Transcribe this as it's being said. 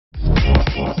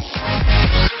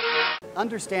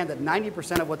understand that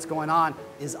 90% of what's going on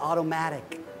is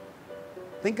automatic.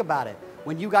 Think about it.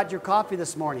 When you got your coffee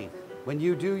this morning, when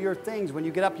you do your things, when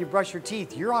you get up, you brush your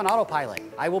teeth, you're on autopilot.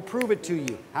 I will prove it to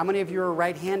you. How many of you are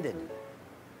right-handed?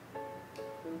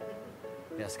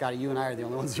 Yeah, Scotty, you and I are the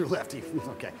only ones who are lefty.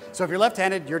 Okay. So if you're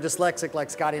left-handed, you're dyslexic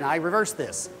like Scotty and I. Reverse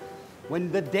this.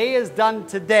 When the day is done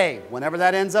today, whenever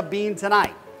that ends up being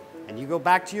tonight, and you go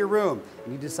back to your room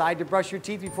and you decide to brush your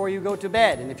teeth before you go to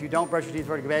bed, and if you don't brush your teeth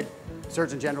before you go to bed,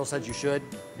 Surgeon General says you should.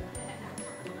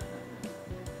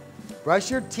 Brush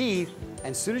your teeth, and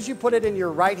as soon as you put it in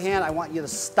your right hand, I want you to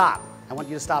stop. I want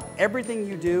you to stop everything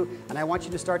you do, and I want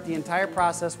you to start the entire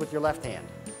process with your left hand.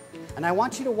 And I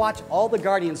want you to watch all the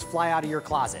guardians fly out of your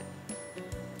closet.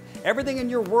 Everything in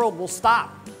your world will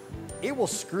stop. It will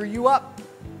screw you up.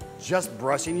 Just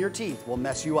brushing your teeth will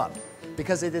mess you up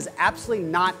because it is absolutely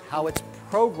not how it's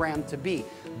programmed to be.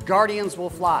 Guardians will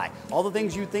fly. All the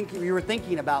things you were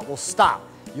thinking about will stop.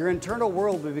 Your internal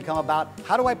world will become about,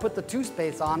 how do I put the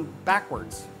toothpaste on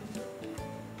backwards?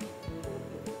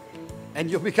 And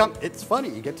you'll become, it's funny,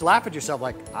 you get to laugh at yourself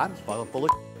like, I'm full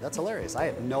of shit. That's hilarious. I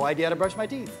have no idea how to brush my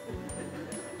teeth.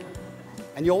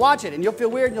 And you'll watch it, and you'll feel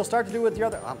weird, and you'll start to do it with your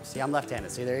other, see, I'm left-handed,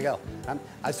 see, there you go.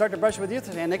 I start to brush it with your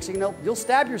other hand, next thing you know, you'll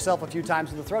stab yourself a few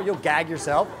times in the throat, you'll gag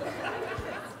yourself.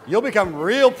 You'll become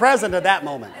real present at that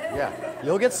moment, yeah.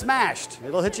 You'll get smashed.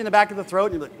 It'll hit you in the back of the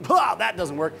throat, and you'll be like, oh, that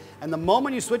doesn't work. And the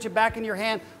moment you switch it back in your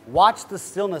hand, watch the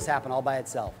stillness happen all by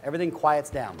itself. Everything quiets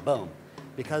down, boom.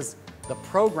 Because the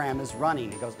program is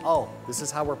running. It goes, oh, this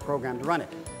is how we're programmed to run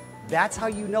it. That's how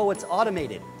you know it's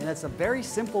automated. And it's a very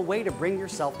simple way to bring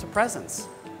yourself to presence.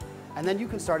 And then you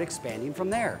can start expanding from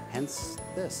there. Hence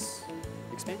this,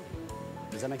 expanding.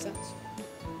 Does that make sense?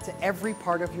 To every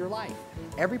part of your life,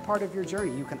 every part of your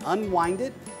journey. You can unwind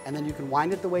it, and then you can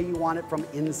wind it the way you want it from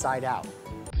inside out.